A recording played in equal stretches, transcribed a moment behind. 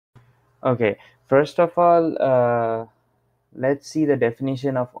Okay, first of all, let's see the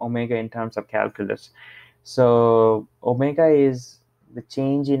definition of omega in terms of calculus. So omega is the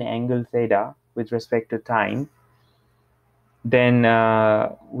change in angle theta with respect to time. Then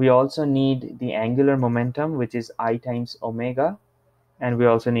we also need the angular momentum, which is I times omega, and we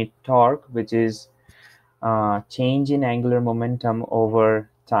also need torque, which is change in angular momentum over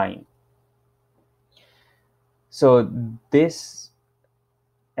time. So this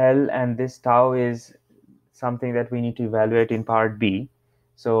L and this tau is something that we need to evaluate in part B.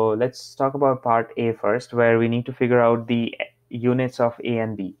 So let's talk about part A first, where we need to figure out the units of A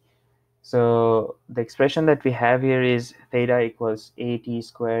and B. So the expression that we have here is theta equals AT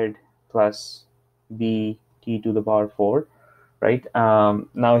squared plus BT to the power 4, right?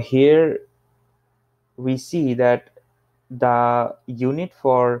 Now here we see that the unit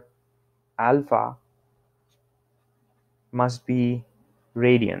for alpha must be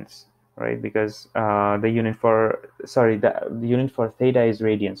radians, right? Because the unit for the unit for theta is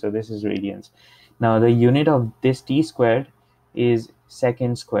radians, so this is radians. Now the unit of this t squared is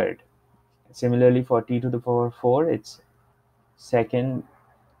second squared. Similarly, for t to the power 4, it's second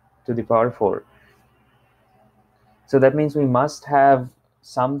to the power 4. So that means we must have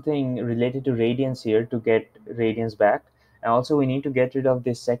something related to radians here to get radians back. And also we need to get rid of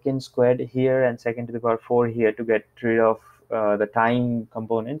this second squared here and second to the power 4 here to get rid of the time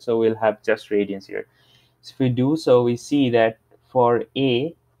component. So we'll have just radians here. So if we do so, we see that for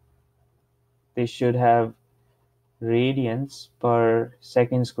A, they should have radians per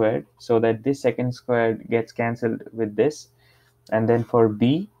second squared, so that this second squared gets cancelled with this. And then for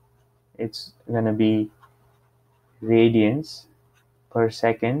B, it's going to be radians per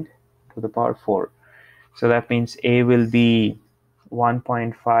second to the power 4. So that means A will be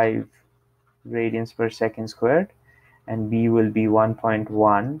 1.5 radians per second squared, and B will be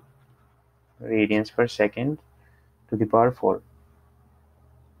 1.1 radians per second to the power 4.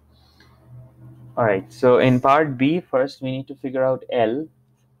 All right, so in part B, first we need to figure out L.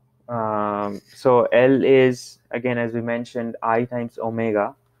 So L is, again, as we mentioned, I times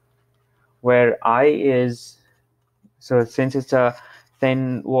omega, where I is, so since it's a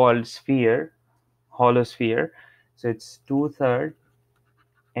thin-walled sphere, hollow sphere, so it's 2/3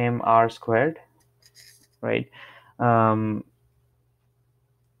 mr squared, right? Um,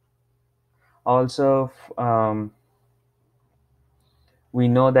 also, we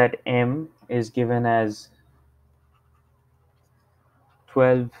know that m is given as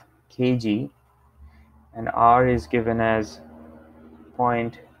 12 kg and r is given as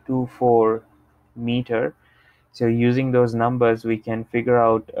 0.24 meter. So using those numbers, we can figure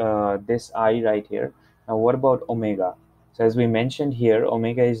out this I right here. Now, what about omega? So as we mentioned here,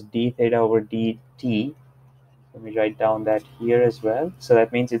 omega is d theta over dt. Let me write down that here as well. So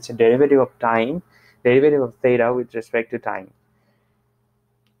that means it's a derivative of time, derivative of theta with respect to time.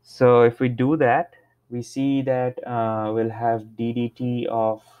 So if we do that, we see that we'll have ddt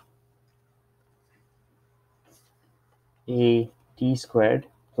of a t squared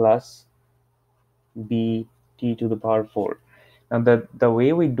plus b t to the power 4. Now the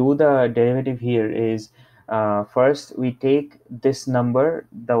way we do the derivative here is first we take this number,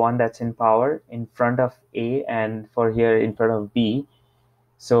 the one that's in power, in front of a, and for here in front of b.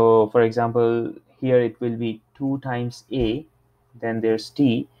 So for example, here it will be 2 times a, then there's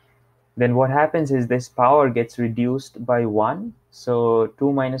t. Then what happens is this power gets reduced by 1. So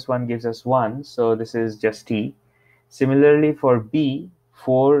 2 minus 1 gives us 1. So this is just t. Similarly for b,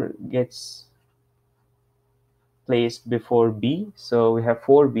 4 gets placed before b. So we have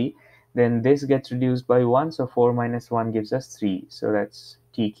 4b. Then this gets reduced by 1. So 4 minus 1 gives us 3. So that's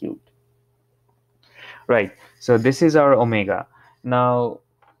t cubed. Right. So this is our omega. Now,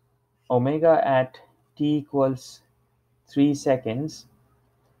 omega at t equals 3 seconds.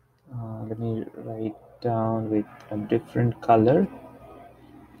 Let me write down with a different color.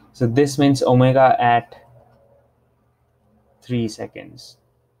 So this means omega at 3 seconds.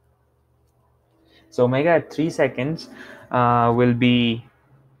 So omega at 3 seconds will be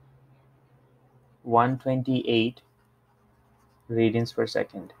 128 radians per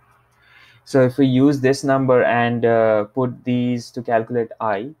second. So if we use this number and put these to calculate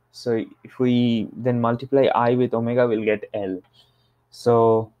I, so if we then multiply I with omega, we'll get L.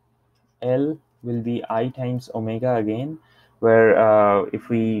 So L will be I times omega again, where if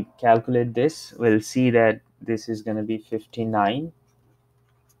we calculate this, we'll see that this is going to be 59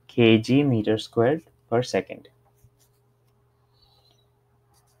 kg meter squared per second.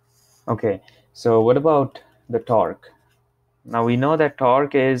 Okay, so what about the torque? Now we know that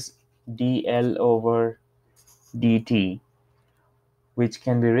torque is dl over dt, which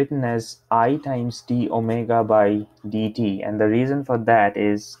can be written as I times d omega by dt. And the reason for that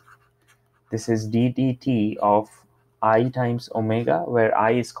is this is ddt of I times omega, where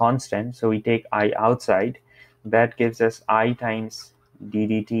I is constant, so we take I outside. That gives us I times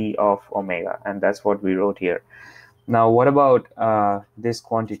ddt of omega, and that's what we wrote here. Now, what about this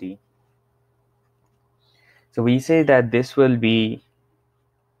quantity? So we say that this will be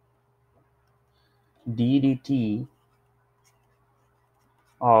ddt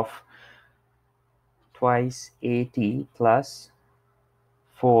of twice at plus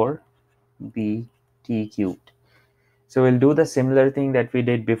 4bt cubed. So we'll do the similar thing that we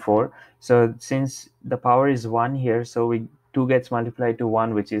did before. So since the power is 1 here, so 2 gets multiplied to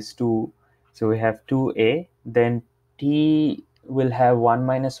 1, which is 2. So we have 2a. Then t will have 1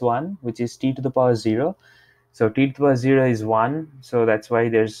 minus 1, which is t to the power 0. So t to the power 0 is 1, so that's why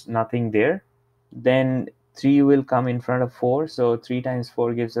there's nothing there. Then 3 will come in front of 4, so 3 times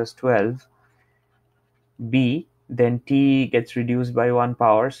 4 gives us 12. B, then t gets reduced by 1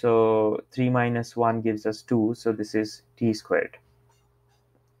 power, so 3 minus 1 gives us 2, so this is t squared,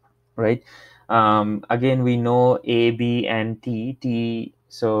 right? Again, we know a, b, and t,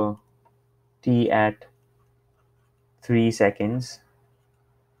 so t at 3 seconds.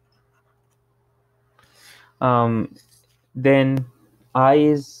 Then I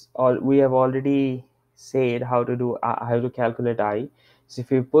is all, we have already said how to calculate I. So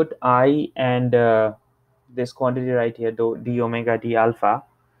if you put I and this quantity right here, d omega d alpha,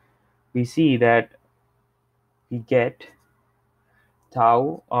 we see that we get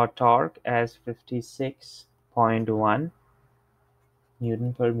tau or torque as 56.1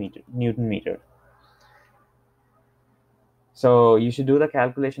 Newton meter. So you should do the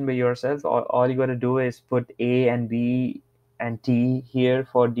calculation by yourself. All you got to do is put a and b and t here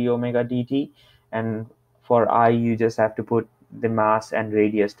for d omega dt, and for I you just have to put the mass and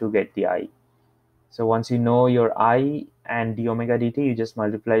radius to get the I. So once you know your I and d omega dt, you just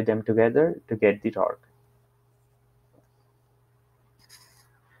multiply them together to get the torque.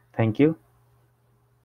 Thank you.